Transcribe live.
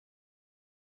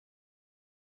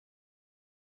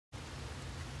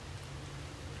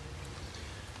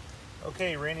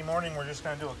Okay, rainy morning, we're just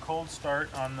going to do a cold start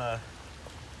on the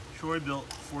Bilt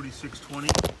 4620.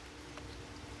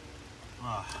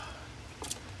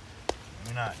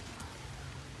 Maybe not.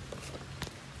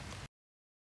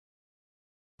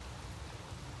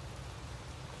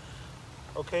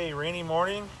 Okay, rainy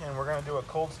morning, and we're going to do a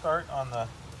cold start on the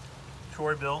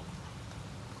Bilt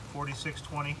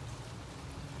 4620.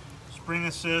 Spring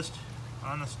assist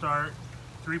on the start,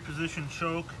 3-position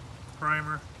choke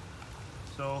primer.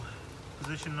 So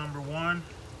position number 1,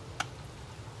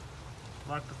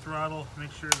 lock the throttle,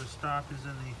 make sure the stop is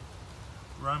in the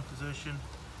run position,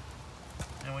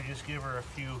 and we just give her a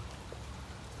few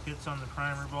hits on the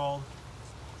primer bulb.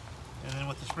 And then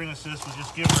with the spring assist, we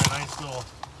just give her a nice little,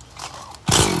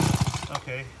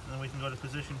 okay, then we can go to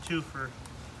position 2 for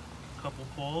a couple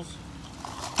pulls.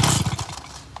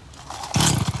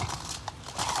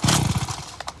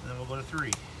 And then we'll go to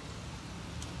 3.